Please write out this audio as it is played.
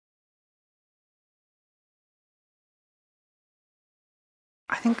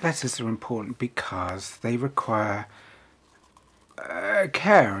think letters are important because they require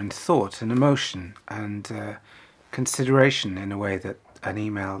care and thought and emotion and consideration in a way that an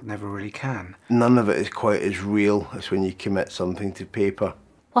email never really can. None of it is quite as real as when you commit something to paper.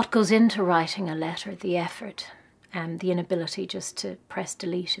 What goes into writing a letter, the effort and the inability just to press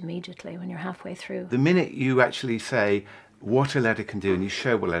delete immediately when you're halfway through. The minute you actually say what a letter can do and you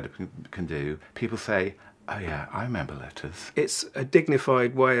show what a letter can do, people say, oh yeah, I remember letters. It's a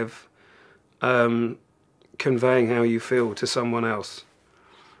dignified way of conveying how you feel to someone else.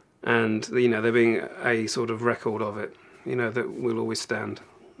 And, you know, there being a sort of record of it, you know, that will always stand.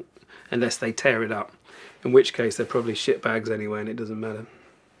 Unless they tear it up. In which case they're probably shitbags anyway and it doesn't matter.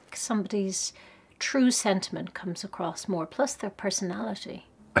 Somebody's true sentiment comes across more, plus their personality.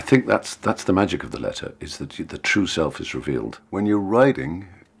 I think that's the magic of the letter, is that the true self is revealed. When you're writing,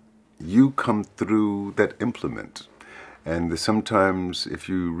 you come through that implement. And sometimes, if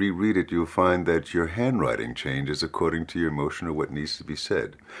you reread it, you'll find that your handwriting changes according to your emotion or what needs to be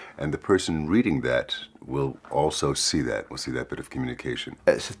said. And the person reading that will also see that, will see that bit of communication.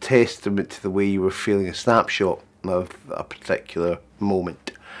 It's a testament to the way you were feeling, a snapshot of a particular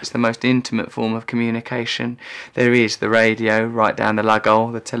moment. It's the most intimate form of communication there is. The radio right down the lug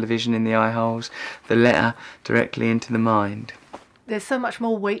hole, the television in the eye holes, the letter directly into the mind. There's so much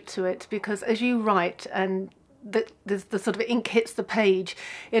more weight to it because as you write and the sort of ink hits the page,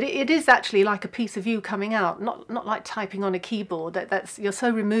 it is actually like a piece of you coming out, not like typing on a keyboard. That's you're so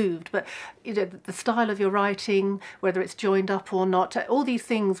removed, but you know the style of your writing, whether it's joined up or not, all these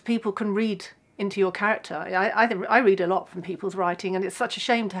things people can read into your character. I read a lot from people's writing, and it's such a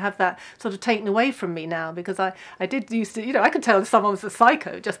shame to have that sort of taken away from me now, because I did used to, you know, I could tell if someone was a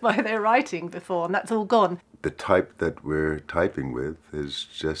psycho just by their writing before, and that's all gone. The type that we're typing with is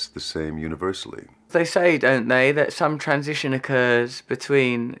just the same universally. They say, don't they, that some transition occurs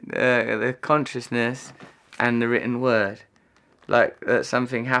between the consciousness and the written word. Like that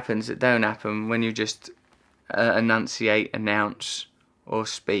something happens that don't happen when you just enunciate, announce, or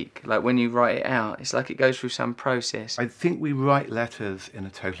speak. Like when you write it out, it's like it goes through some process. I think we write letters in a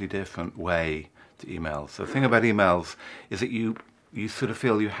totally different way to emails. The thing about emails is that you sort of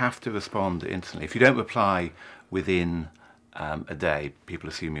feel you have to respond instantly. If you don't reply within a day, people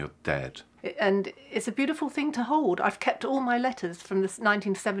assume you're dead. And it's a beautiful thing to hold. I've kept all my letters from the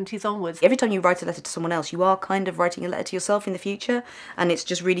 1970s onwards. Every time you write a letter to someone else, you are kind of writing a letter to yourself in the future, and it's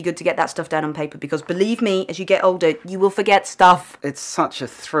just really good to get that stuff down on paper, because believe me, as you get older, you will forget stuff. It's such a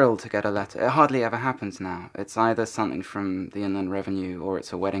thrill to get a letter. It hardly ever happens now. It's either something from the Inland Revenue, or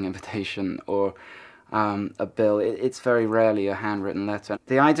it's a wedding invitation, or a bill. It's very rarely a handwritten letter.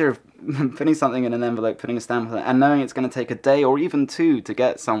 The idea of putting something in an envelope, putting a stamp on it, and knowing it's going to take a day or even two to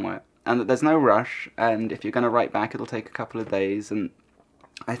get somewhere, and that there's no rush, and if you're going to write back, it'll take a couple of days, and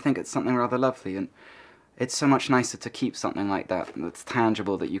I think it's something rather lovely, and it's so much nicer to keep something like that that's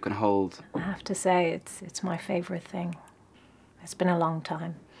tangible, that you can hold. I have to say, it's my favourite thing. It's been a long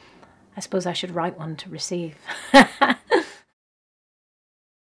time. I suppose I should write one to receive.